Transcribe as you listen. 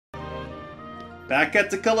Back at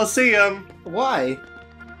the Colosseum! Why?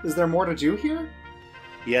 Is there more to do here?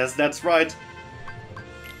 Yes, that's right.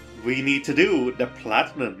 We need to do the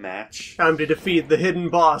Platinum match. Time to defeat the hidden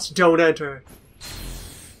boss. Don't enter.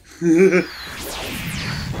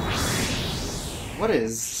 What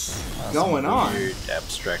is going on? Weird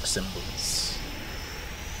abstract symbols.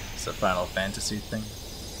 It's a Final Fantasy thing.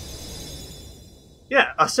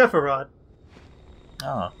 Yeah, a Sephiroth.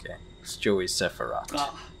 Oh, okay. It's Joey Sephiroth.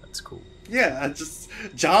 Ah. That's cool. Yeah, just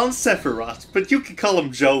John Sephiroth, but you can call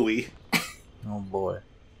him Joey. Oh boy.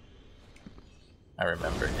 I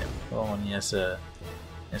remember him. Oh, and he has a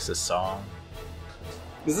song.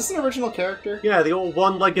 Is this an original character? Yeah, the old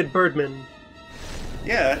one-legged birdman.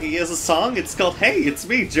 Yeah, he has a song, it's called Hey, It's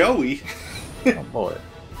Me, Joey. Oh boy.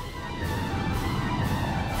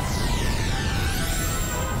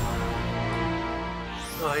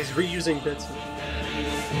 Oh, he's reusing bits of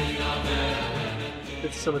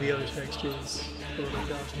it's some of the other textures. Some of the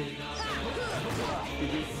costumes.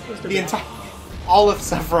 The entire... All of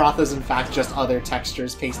Sephiroth is in fact just other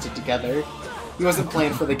textures pasted together. He wasn't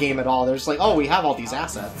playing for the game at all. They're just like, oh, we have all these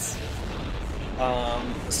assets.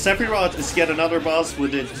 Sephiroth is yet another boss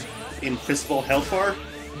with an invisible health bar.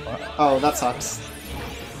 Oh, that sucks.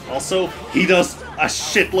 Also, he does a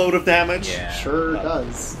shitload of damage. Yeah. Sure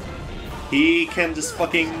does. He can just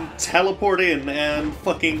fucking teleport in and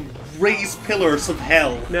fucking raise pillars of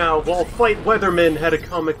hell. Now, while Fight Weatherman had a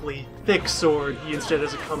comically thick sword, he instead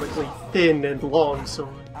has a comically thin and long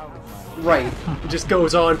sword. Right. It just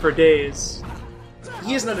goes on for days.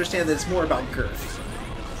 He doesn't understand that it's more about girth.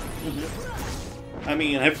 I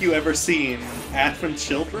mean, have you ever seen Advent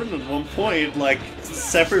Children? At one point, like,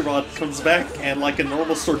 Sephiroth comes back and, like a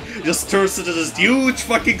normal sword, just turns into this huge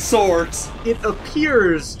fucking sword. It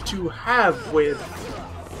appears to have width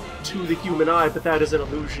to the human eye, but that is an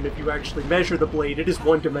illusion. If you actually measure the blade, it is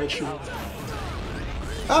one-dimensional.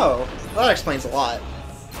 Oh, well, that explains a lot.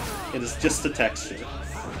 It is just a texture.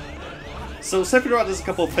 So Sephiroth has a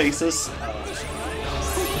couple of faces.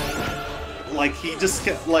 Like, he just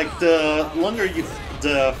get, like, the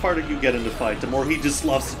farther you get in the fight, the more he just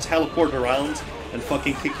loves to teleport around and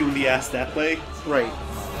fucking kick you in the ass that way. Right.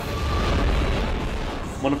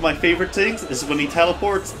 One of my favorite things is when he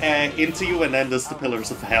teleports into you and then does the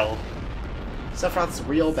Pillars of Hell. Sephiroth's a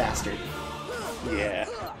real bastard. Yeah.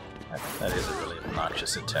 That is a really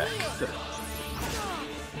obnoxious attack.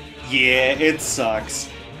 Yeah, it sucks.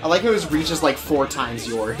 I like how his reach is like 4 times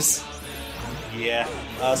yours. Yeah.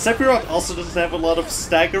 Sephiroth also doesn't have a lot of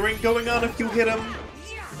staggering going on if you hit him.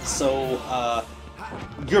 So,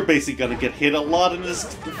 you're basically gonna get hit a lot in this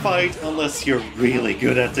fight unless you're really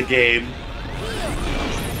good at the game.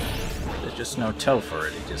 There's just no tell for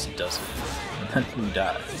it, he just does it. And then he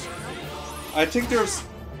dies. I think there's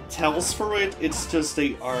tells for it, it's just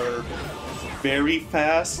they are very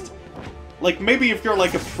fast. Like, maybe if you're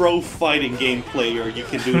like a pro fighting game player, you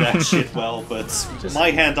can do that shit well, but my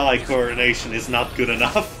hand-eye coordination is not good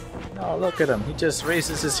enough. Oh, look at him. He just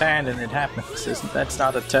raises his hand and it happens. That's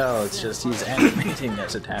not a tell, it's just he's animating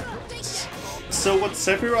as it happens. So what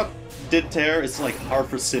Sephiroth did there is like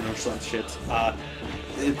half a sin or some shit.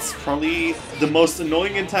 It's probably the most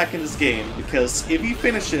annoying attack in this game, because if he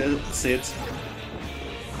finishes it,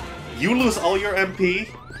 you lose all your MP,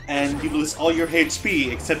 and you lose all your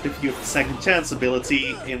HP, except if you have the second chance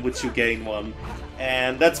ability, in which you gain one.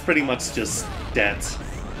 And that's pretty much just dead.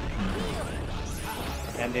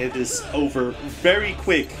 And it is over very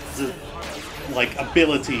quick. The, like,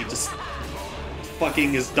 ability just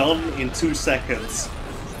fucking is done in 2 seconds.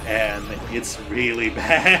 And it's really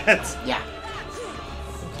bad. Yeah.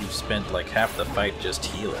 You've spent like half the fight just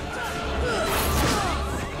healing.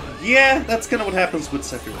 Yeah, that's kind of what happens with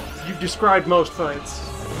Sephiroth. You've described most fights.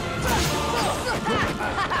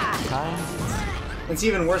 It's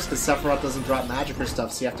even worse because Sephiroth doesn't drop magic or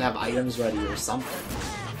stuff, so you have to have items ready or something.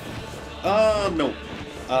 No.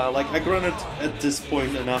 Like, I granted at this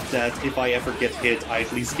point enough that if I ever get hit, I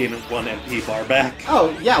at least gain 1 MP bar back.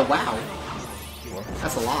 Oh, yeah, wow.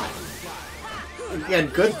 That's a lot. Again,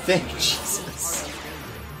 good thing, Jesus.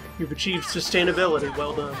 You've achieved sustainability.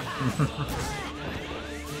 Well done.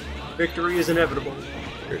 Victory is inevitable.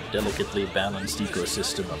 Your delicately balanced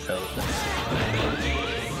ecosystem of health.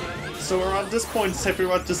 So around this point,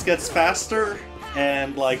 Sephiroth just gets faster,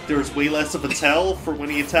 and like there's way less of a tell for when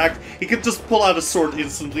he attacked. He can just pull out a sword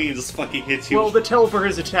instantly and just fucking hit you. Well, the tell for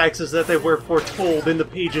his attacks is that they were foretold in the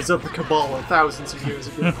pages of the Kabbalah thousands of years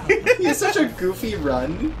ago. He has such a goofy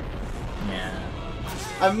run. Yeah.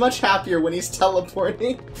 I'm much happier when he's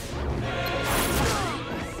teleporting.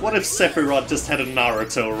 What if Sephiroth just had a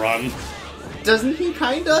Naruto run? Doesn't he,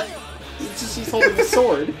 kinda? It's just he's holding a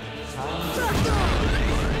sword.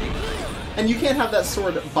 And you can't have that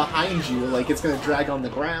sword behind you, like it's gonna drag on the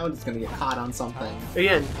ground, it's gonna get caught on something.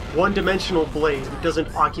 Again, one-dimensional blade. It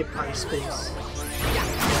doesn't occupy space.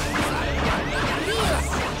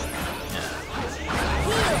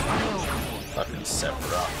 Fucking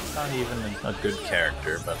Sephiroth. Not even a good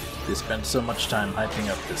character, but they spend so much time hyping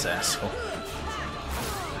up this asshole.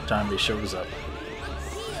 Every time he shows up.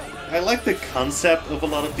 I like the concept of a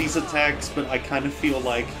lot of these attacks, but I kind of feel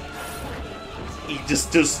like he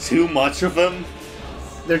just does too much of them.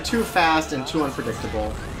 They're too fast and too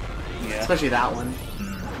unpredictable. Yeah. Especially that one.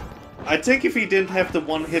 I think if he didn't have the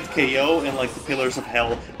one-hit KO and like the Pillars of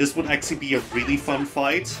Hell, this would actually be a really fun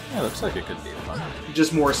fight. Yeah, looks like it could be fun.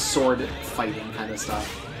 Just more sword fighting kind of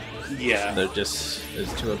stuff. Yeah. They're just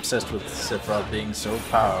too obsessed with Sephiroth being so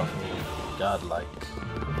powerful, godlike.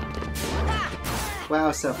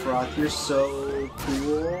 Wow, Sephiroth, you're so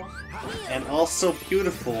cool. And also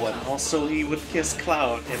beautiful, and also he would kiss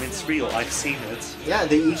Cloud, and it's real, I've seen it. Yeah,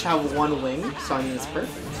 they each have one wing, so I mean it's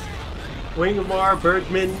perfect. Wingmar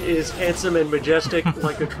Bergman is handsome and majestic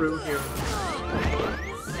like a true hero.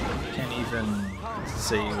 Can't even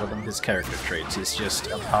say one of his character traits. He's just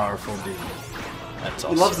a powerful dude. That's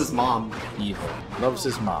also He loves his mom. evil. Loves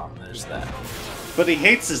his mom. There's that. But he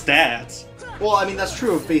hates his dad. Well, I mean, that's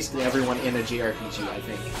true of basically everyone in a JRPG, I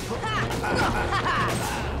think.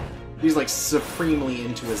 He's like supremely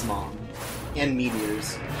into his mom. And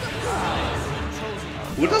meteors.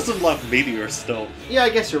 Who doesn't love meteors, though? Yeah, I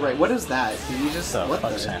guess you're right. What is that? Did you just... So what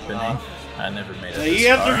what's the... happening? I never made it He this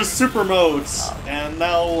entered far. the super modes, and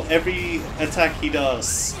now every attack he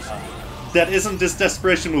does that isn't this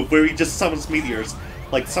desperation move where he just summons meteors,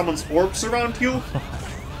 like summons orbs around you.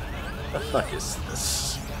 The fuck is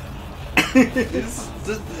this?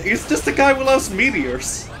 He's just a guy who loves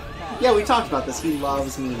meteors. Yeah, we talked about this. He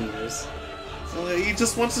loves meteors. He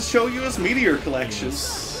just wants to show you his meteor collection.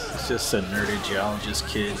 He's just a nerdy geologist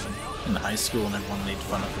kid in high school, and everyone made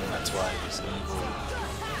fun of him. That's why he's an evil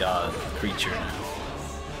god creature now.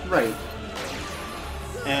 Right.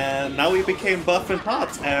 And now he became buff and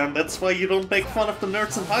hot, and that's why you don't make fun of the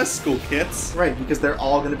nerds in high school, kids. Right, because they're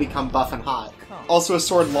all going to become buff and hot. Also a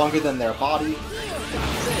sword longer than their body.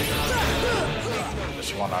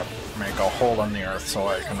 Just want to make a hole in the earth so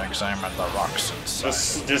I can examine the rocks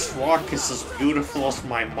inside. This rock is as beautiful as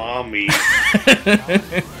my mommy.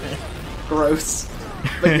 Gross.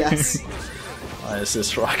 But yes. Why does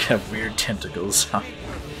this rock have weird tentacles on it?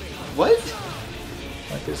 What?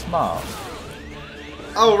 Like his mom.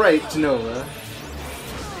 Oh, right, Genova.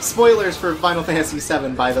 Spoilers for Final Fantasy VII,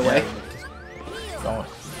 by the way.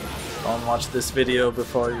 Don't watch this video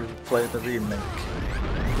before you play the remake.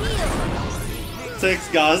 Thanks,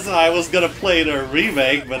 guys. I was gonna play the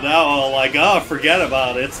remake, but now I'm like, oh, forget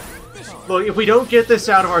about it. Look, if we don't get this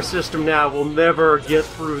out of our system now, we'll never get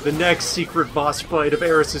through the next secret boss fight of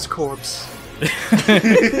Eris's corpse.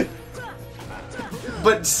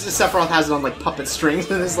 But Sephiroth has it on, like, puppet strings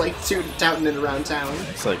and is, like, touting it around town.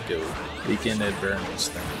 It's like a Weekend at Bernie's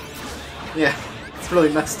thing. Yeah, it's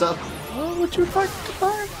really messed up. Oh, would you like to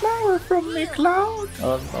buy a flower from me, Cloud?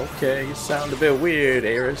 Okay, you sound a bit weird,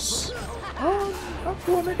 Eris. I'm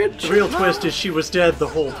gonna get The real twist is she was dead the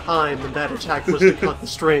whole time, and that attack was to cut the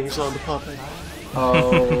strings on the puppet.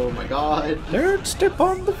 Oh my god. Don't step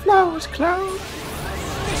on the flowers, Cloud.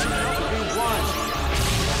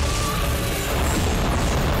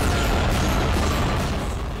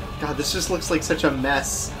 God, this just looks like such a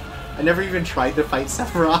mess. I never even tried to fight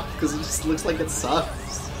Sephiroth, because it just looks like it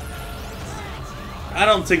sucks. I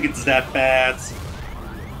don't think it's that bad.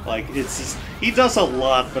 Like, it's just... He does a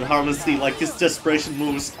lot, but honestly, like, his desperation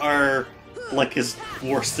moves are, like, his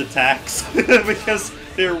worst attacks. Because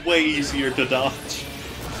they're way easier to dodge.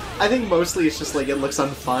 I think mostly it's just like it looks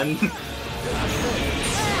unfun.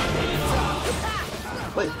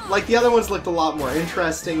 like the other ones looked a lot more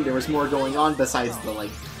interesting. There was more going on besides the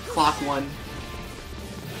like clock one.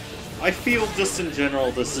 I feel just in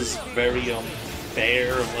general this is very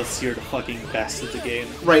unfair unless you're the fucking best at the game.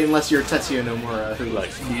 Right, unless you're Tetsuya Nomura, who Like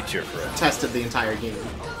future friend. tested the entire game.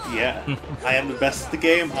 Yeah, I am the best at the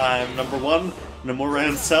game. I'm number one. Nomura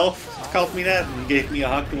himself called me that and gave me a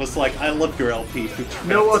hug and was like, I love your LP.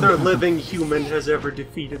 No other living human has ever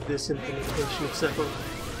defeated this implementation of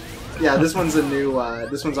Sephiroth. Yeah, this one's a new.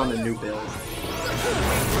 This one's on a new build.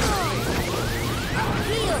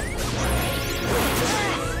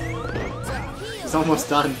 He's almost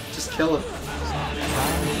done. Just kill him.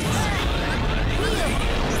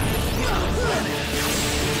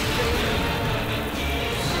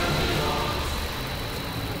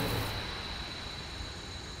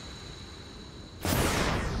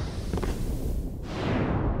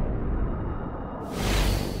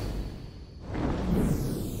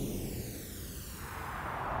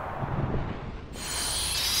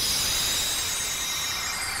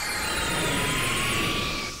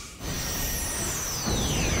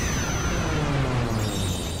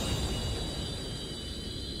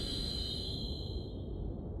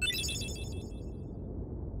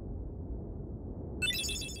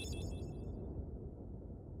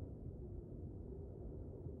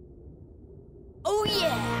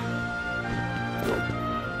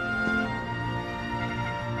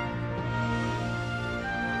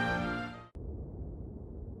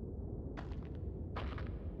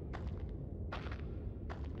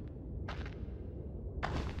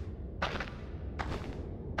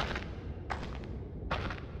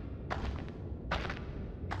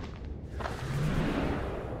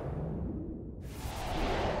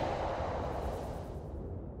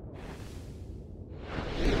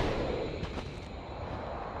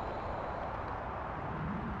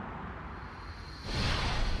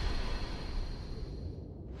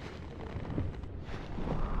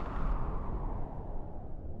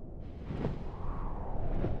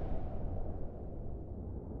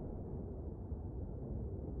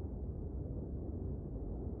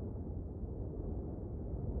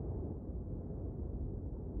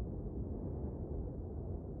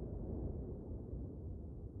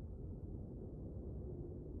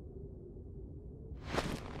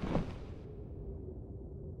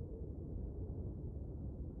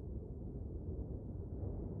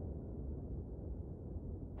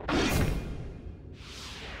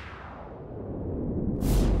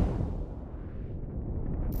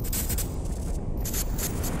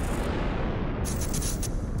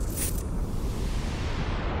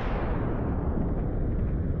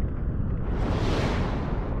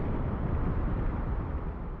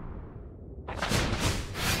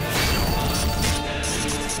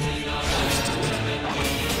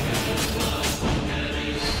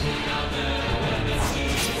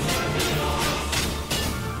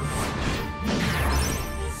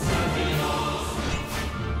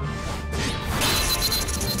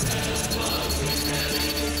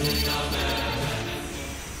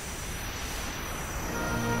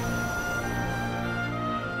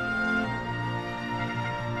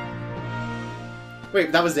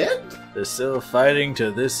 Wait, that was it? They're still fighting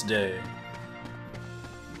to this day.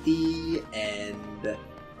 The end.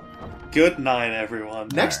 Good night, everyone.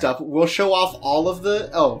 Next up, we'll show off all of the...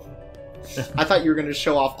 Oh. I thought you were going to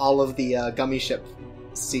show off all of the gummy ship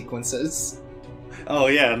sequences. Oh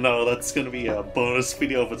yeah, no, that's gonna be a bonus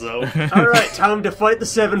video of its own. Alright, time to fight the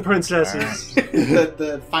 7 princesses.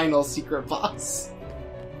 The final secret boss.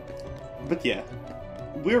 But yeah,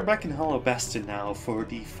 we're back in Hollow Bastion now for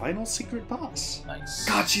the final secret boss. Nice.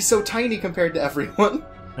 God, she's so tiny compared to everyone.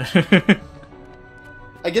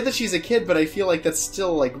 I get that she's a kid, but I feel like that's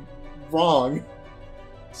still, like, wrong.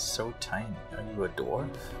 So tiny. Are you a dwarf?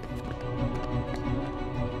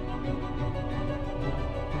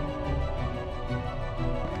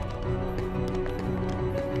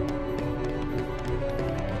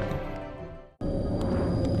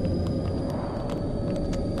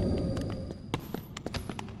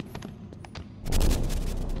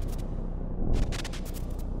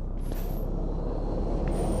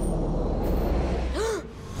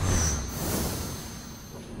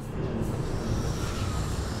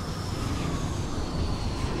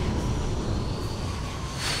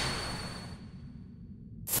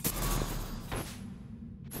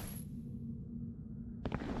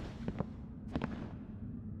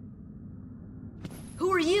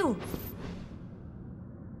 Who are you?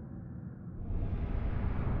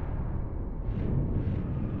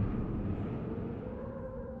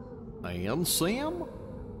 I am Sam?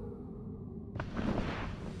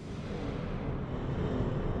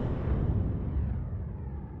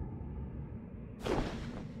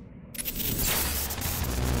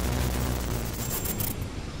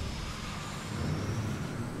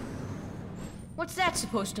 What's that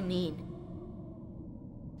supposed to mean?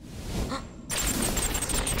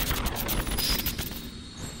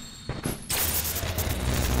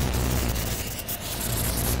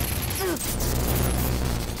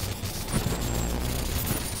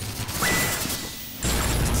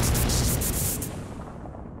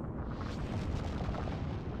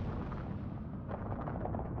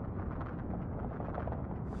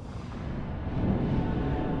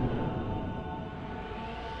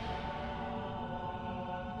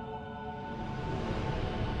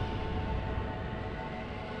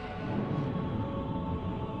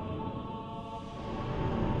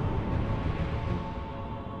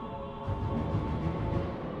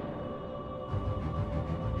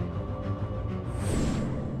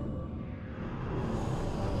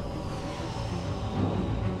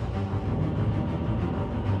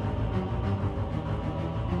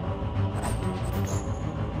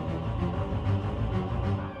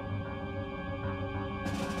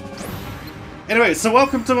 Anyway, so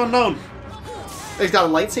welcome to Unknown. He's got a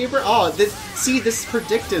lightsaber? Oh, this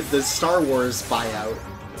predicted the Star Wars buyout.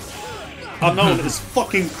 Unknown is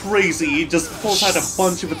fucking crazy. He just pulls out a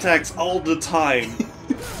bunch of attacks all the time.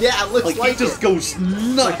 Yeah, it looks Like, like he just it. goes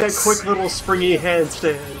nuts. Like that quick little springy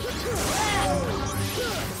handstand.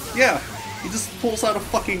 Yeah, he just pulls out a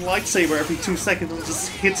fucking lightsaber every 2 seconds and just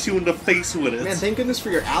hits you in the face with it. Man, thank goodness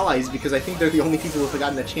for your allies, because I think they're the only people who have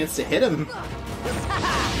gotten a chance to hit him.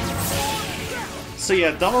 So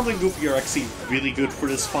yeah, Donald and Goofy are actually really good for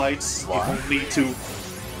this fight. Why?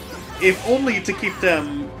 If only to keep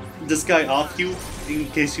this guy off you in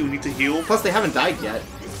case you need to heal. Plus, they haven't died yet.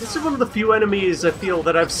 This is one of the few enemies I feel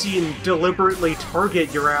that I've seen deliberately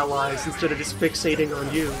target your allies instead of just fixating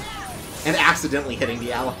on you. And accidentally hitting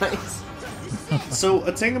the allies. So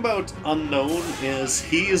a thing about Unknown is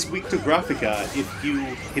he is weak to Graphica. If you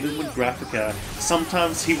hit him with Graphica,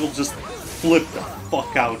 sometimes he will just flip the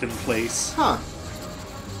fuck out in place. Huh.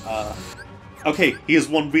 Okay, he has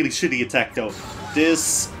one really shitty attack though.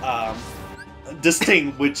 This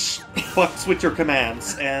thing which fucks with your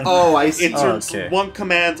commands, and Oh, I see. it turns Oh, okay. one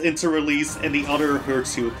command into release and the other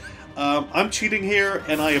hurts you. I'm cheating here,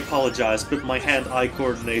 and I apologize, but my hand-eye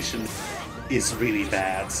coordination is really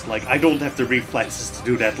bad. Like, I don't have the reflexes to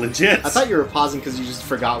do that legit. I thought you were pausing because you just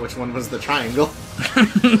forgot which one was the triangle.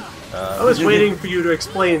 I was waiting for you to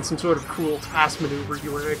explain some sort of cool task maneuver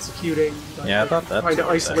you were executing. Like, Yeah, I thought that's trying to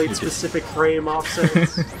what isolate you did. specific frame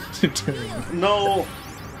offsets. No,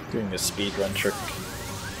 Doing a speedrun trick.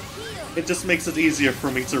 it just makes it easier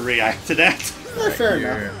for me to react to that. Fair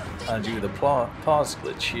enough. Here, I do the pause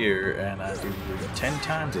glitch here, and I do 10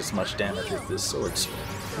 times as much damage with this sword swing.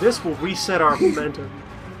 This will reset our momentum.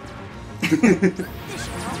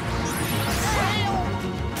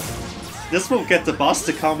 This will get the boss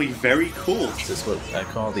to call me very cool. This is what I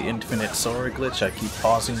call the infinite Sora glitch. I keep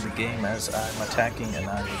pausing the game as I'm attacking, and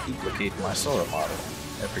I duplicate my Sora model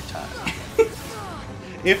every time.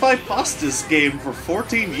 If I pause this game for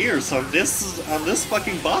 14 years on this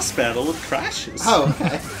fucking boss battle, it crashes. Oh,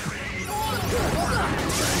 okay.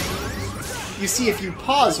 You see, if you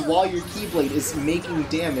pause while your Keyblade is making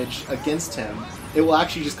damage against him, it will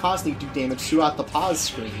actually just constantly do damage throughout the pause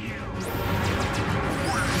screen.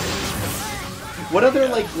 What other,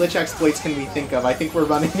 like, glitch exploits can we think of? I think we're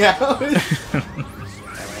running out.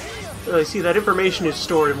 I see that information is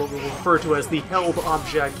stored in what we'll refer to as the held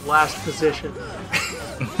object last position.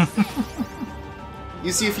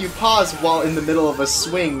 You see, if you pause while in the middle of a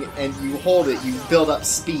swing and you hold it, you build up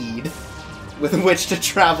speed with which to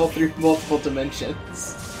travel through multiple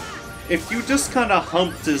dimensions. If you just kinda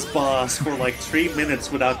hump this boss for like 3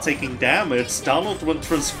 minutes without taking damage, Donald will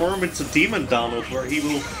transform into Demon Donald, where he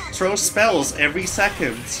will throw spells every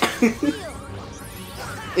second.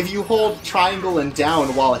 If you hold triangle and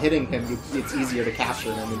down while hitting him, it's easier to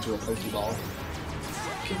capture him into a Pokeball.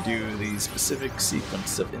 You can do the specific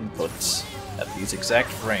sequence of inputs at these exact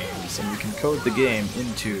frames, and you can code the game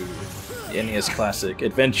into the NES Classic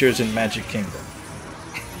Adventures in Magic Kingdom.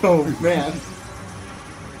 Oh, man.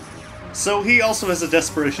 So he also has a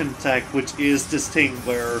desperation attack, which is this thing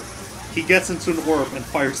where he gets into an orb and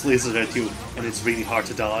fires lasers at you, and it's really hard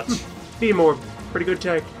to dodge. Beam Orb, pretty good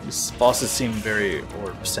tech. These bosses seem very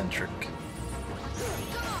orb-centric.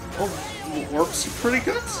 Oh, the orbs are pretty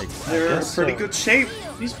good. They're in guess pretty so. good shape.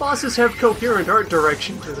 These bosses have coherent art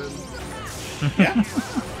direction to them. Yeah.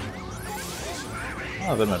 A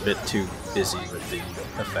lot of them a bit too busy with the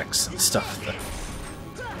effects and stuff, though.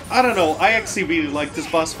 I don't know, I actually really like this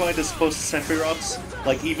boss fight as opposed to Sephiroth's.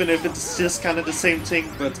 Like, even if it's just kind of the same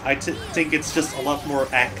thing, but I think it's just a lot more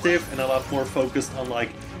active and a lot more focused on, like,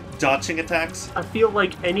 dodging attacks. I feel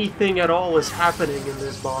like anything at all is happening in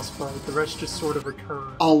this boss fight. The rest just sort of occur.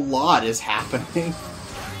 A lot is happening.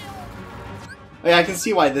 I can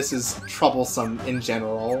see why this is troublesome in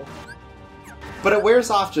general. But it wears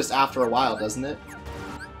off just after a while, doesn't it?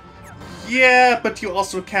 Yeah, but you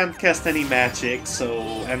also can't cast any magic,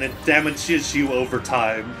 and it damages you over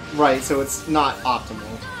time. Right, so it's not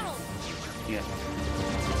optimal. Yeah.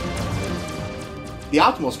 The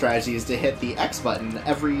optimal strategy is to hit the X button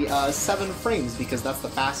every 7 frames, because that's the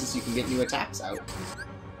fastest you can get new attacks out.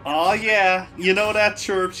 Oh yeah, you know that,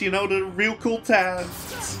 Church, you know the real cool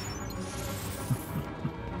tasks.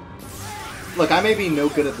 Look, I may be no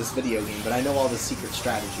good at this video game, but I know all the secret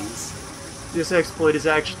strategies. This exploit is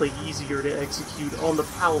actually easier to execute on the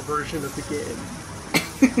PAL version of the game.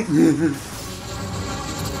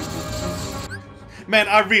 Man,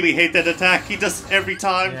 I really hate that attack. He does it every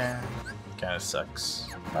time. Yeah, kinda sucks.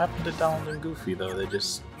 What happened to Donald and Goofy, though? They're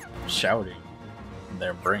just shouting in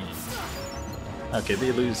their brain. Okay,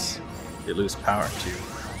 they lose power too.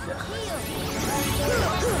 Yeah.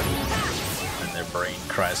 And their brain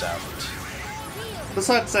cries out.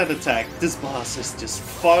 Besides that attack, this boss is just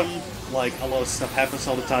fun. Like, a lot of stuff happens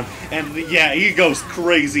all the time. And yeah, he goes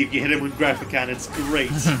crazy if you hit him with Graphican. It's great.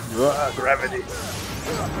 Gravity.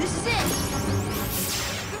 This is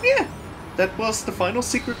it! Yeah, that was the final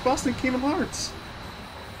secret boss in Kingdom Hearts.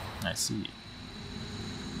 I see.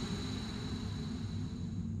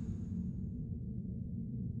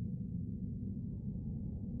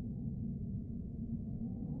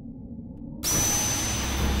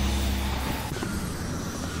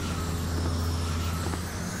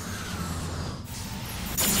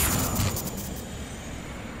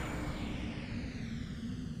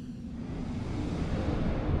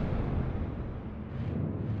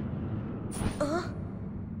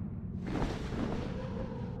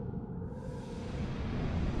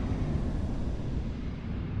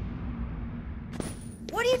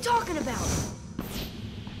 What are you talking about?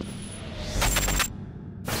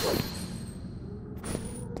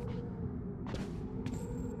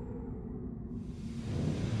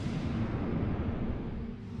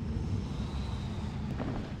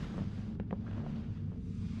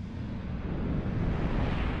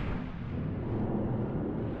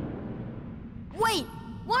 Wait,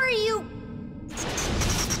 what are you...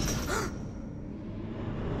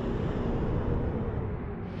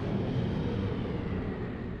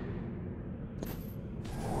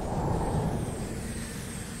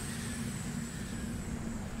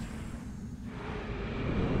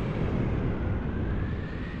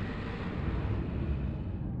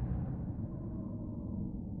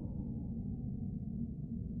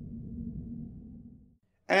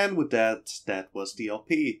 And with that, that was the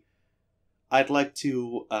LP. I'd like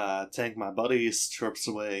to thank my buddies, Chirps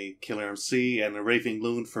Away, Killer MC, and the Raving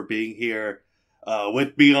Loon for being here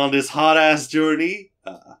with me on this hot-ass journey.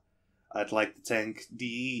 I'd like to thank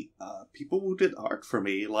the people who did art for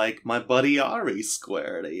me, like my buddy Ari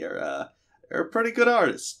Square. They're They're pretty good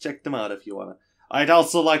artists. Check them out if you wanna. I'd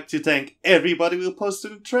also like to thank everybody who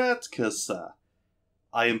posted in the thread, because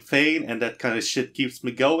I am Fane, and that kind of shit keeps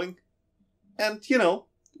me going. And, you know,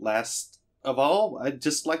 last of all, I'd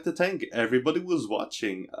just like to thank everybody who's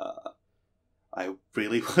watching. I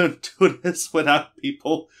really wouldn't do this without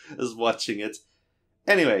people as watching it.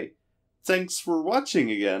 Anyway, thanks for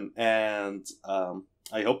watching again, and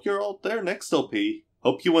I hope you're all there next LP.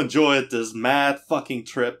 Hope you enjoyed this mad fucking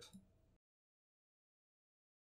trip.